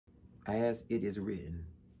as it is written,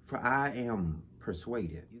 for I am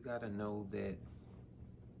persuaded. You got to know that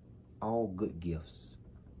all good gifts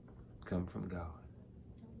come from God.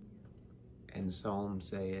 And Psalm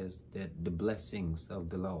says that the blessings of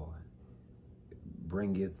the Lord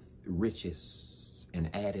bringeth riches and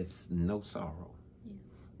addeth no sorrow.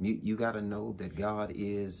 You got to know that God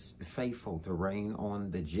is faithful to reign on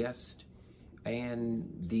the just and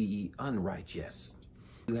the unrighteous.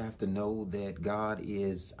 You have to know that God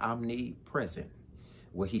is omnipresent,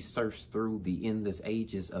 where he surfs through the endless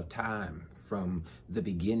ages of time from the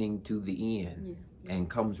beginning to the end and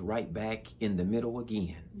comes right back in the middle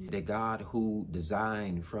again. The God who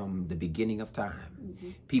designed from the beginning of time,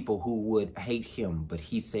 people who would hate him, but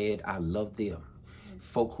he said, I love them.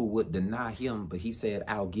 Folk who would deny him, but he said,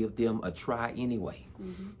 I'll give them a try anyway.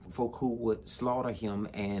 Folk who would slaughter him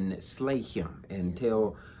and slay him and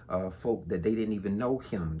tell folk that they didn't even know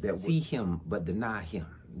him, that see him but deny him.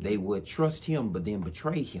 They would trust him but then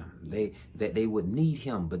betray him. That they would need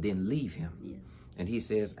him but then leave him. And he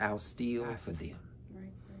says, I'll still die for them.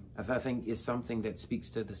 I think it's something that speaks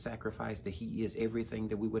to the sacrifice that he is everything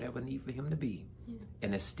that we would ever need for him to be.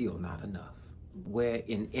 And it's still not enough. Where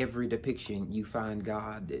in every depiction you find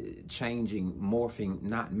God changing, morphing,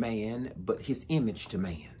 not man, but his image to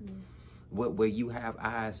man. Where you have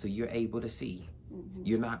eyes so you're able to see.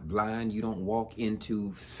 You're not blind. You don't walk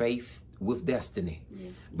into faith with destiny,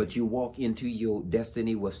 but you walk into your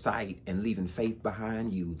destiny with sight and leaving faith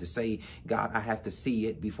behind you to say, God, I have to see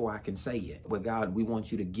it before I can say it. Well, God, we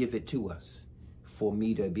want you to give it to us for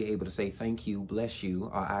me to be able to say thank you, bless you,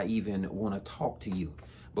 or I even want to talk to you.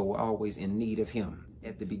 But we're always in need of him.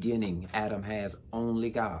 At the beginning, Adam has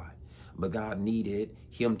only God, but God needed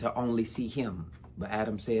him to only see him. But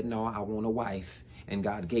Adam said, no, I want a wife, and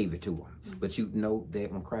God gave it to him. But you know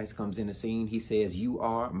that when Christ comes in the scene, he says, you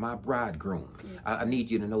are my bridegroom. I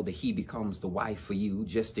need you to know that he becomes the wife for you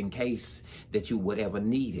just in case that you would ever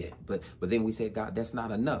need it. But then we said, God, that's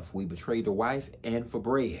not enough. We betrayed the wife and for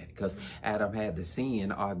bread, because Adam had the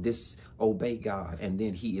sin or disobey God. And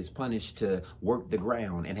then he is punished to work the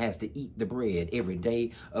ground and has to eat the bread every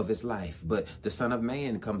day of his life. But the Son of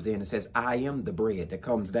Man comes in and says, I am the bread that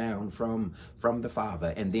comes down from the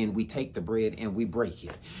Father. And then we take the bread and we break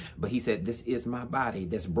it. But he said, this is my body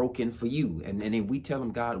that's broken for you. And then we tell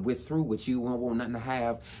him, God, we're through with you. We don't want nothing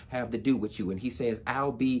to have to do with you. And he says,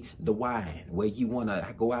 I'll be the wine where you want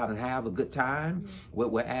to go out and have a good time,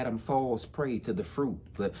 where Adam falls prey to the fruit.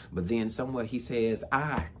 But then somewhere he says,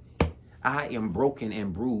 I am broken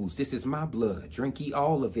and bruised. This is my blood. Drink ye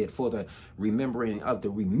all of it for the remembering of the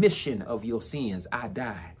remission of your sins. I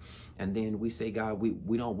die. And then we say, God,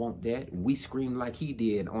 we don't want that. We scream like he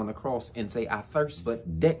did on the cross and say, I thirst, but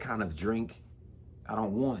that kind of drink I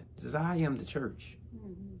don't want. He says, I am the church.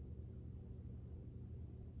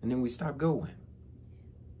 And then we stop going.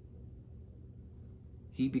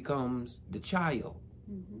 He becomes the child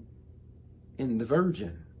and the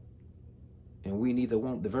virgin. And we neither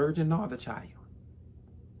want the virgin nor the child.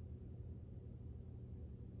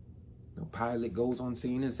 Pilate goes on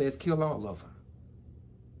scene and says, kill all of them.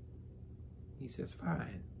 He says,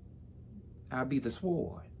 fine, I'll be the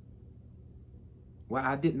sword. Well,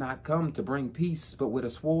 I did not come to bring peace, but with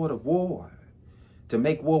a sword of war, to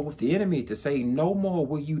make war with the enemy, to say, no more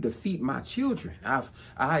will you defeat my children.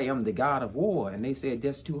 I am the God of war. And they said,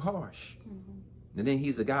 that's too harsh. And then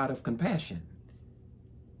he's the God of compassion,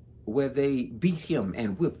 where they beat him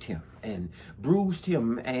and whipped him and bruised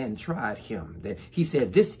him and tried him. That he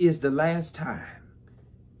said, this is the last time.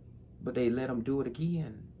 But they let him do it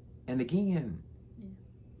again and again.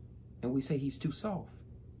 And we say he's too soft.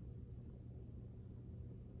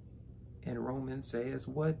 And Romans says,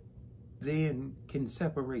 what then can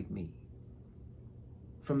separate me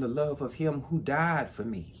from the love of him who died for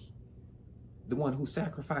me? The one who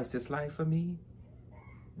sacrificed his life for me?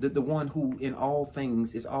 The one who in all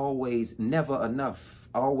things is always never enough,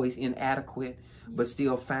 always inadequate, but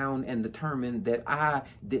still found and determined that I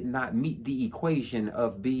did not meet the equation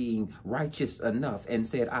of being righteous enough, and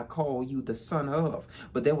said, I call you the son of.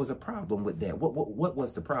 But there was a problem with that. What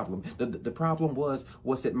was the problem? The problem was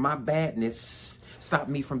that my badness stopped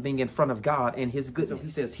me from being in front of God and his goodness. So he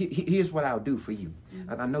says, here's what I'll do for you.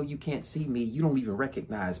 And I know you can't see me. You don't even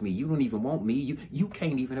recognize me. You don't even want me. You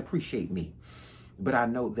can't even appreciate me. But I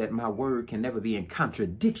know that my word can never be in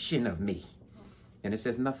contradiction of me. And it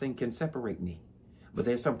says nothing can separate me. But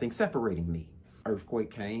there's something separating me.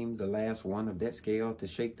 Earthquake came, the last one of that scale, to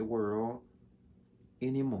shake the world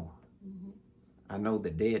anymore. I know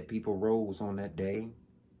that dead people rose on that day.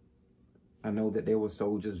 I know that there were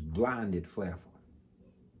soldiers blinded forever.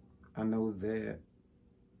 I know that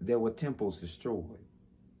there were temples destroyed.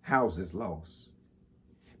 houses lost.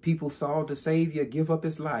 People saw the Savior give up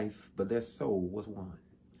his life, but their soul was won.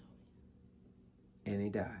 And he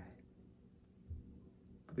died.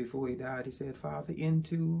 But before he died, he said, Father,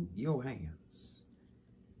 into your hands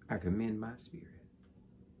I commend my spirit.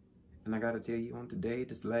 And I got to tell you on today,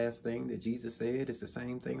 this last thing that Jesus said is the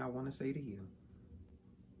same thing I want to say to you.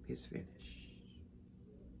 It's finished.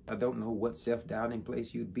 I don't know what self-doubting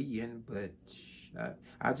place you'd be in, but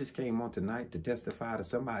I just came on tonight to testify to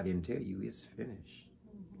somebody and tell you it's finished.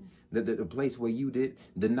 The place where you did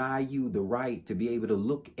deny you the right to be able to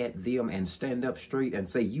look at them and stand up straight and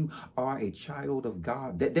say you are a child of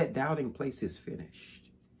God. That doubting place is finished.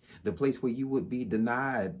 The place where you would be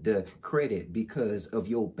denied the credit because of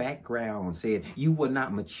your background, said you were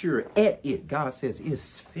not mature at it. God says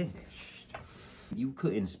it's finished. You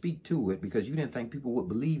couldn't speak to it because you didn't think people would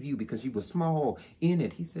believe you because you were small in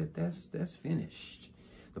it. He said that's finished.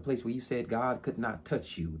 The place where you said God could not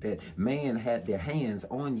touch you, that man had their hands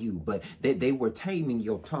on you, but that they were taming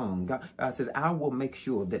your tongue. God says, I will make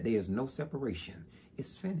sure that there is no separation.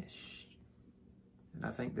 It's finished. And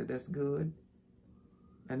I think that that's good.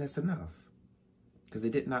 And that's enough. Because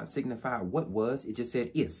it did not signify what was. It just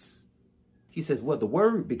said is. He says, well, the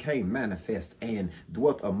word became manifest and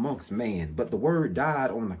dwelt amongst man. But the word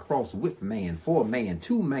died on the cross with man, for man,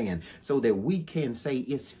 to man, so that we can say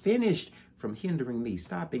it's finished, from hindering me,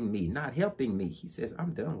 stopping me, not helping me. He says,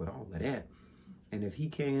 I'm done with all of that. And if he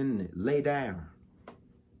can lay down,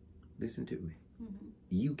 listen to me,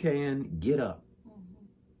 you can get up.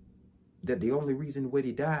 That the only reason when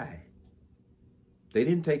he died, they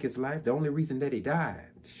didn't take his life. The only reason that he died,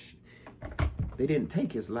 they didn't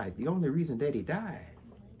take his life. The only reason that he died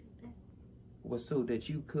was so that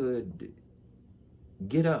you could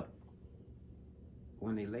get up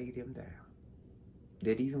when they laid him down.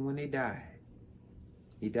 That even when they died,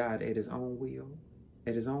 he died at his own will,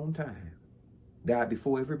 at his own time. Died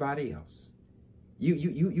before everybody else.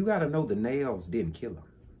 You got to know the nails didn't kill him.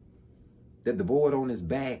 That the board on his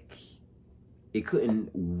back, it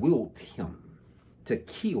couldn't wilt him to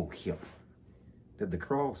kill him. That the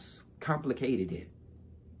cross complicated it,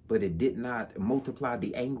 but it did not multiply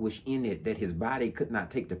the anguish in it, that his body could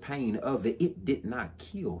not take the pain of it. It did not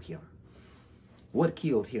kill him. What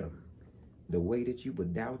killed him? The way that you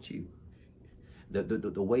would doubt you.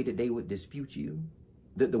 The way that they would dispute you.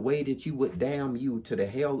 The way that you would damn you to the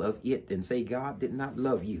hell of it and say God did not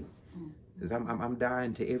love you. Because I'm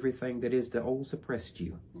dying to everything that is the old suppressed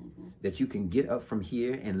you. That you can get up from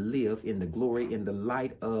here and live in the glory, in the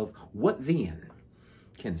light of what then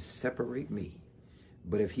can separate me.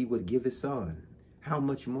 But if he would give his son, how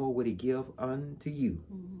much more would he give unto you?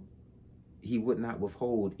 He would not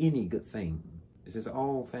withhold any good thing. It says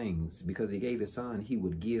all things, because he gave his son, he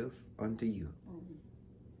would give unto you.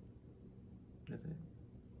 That's it.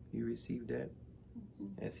 You receive that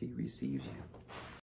as he receives you.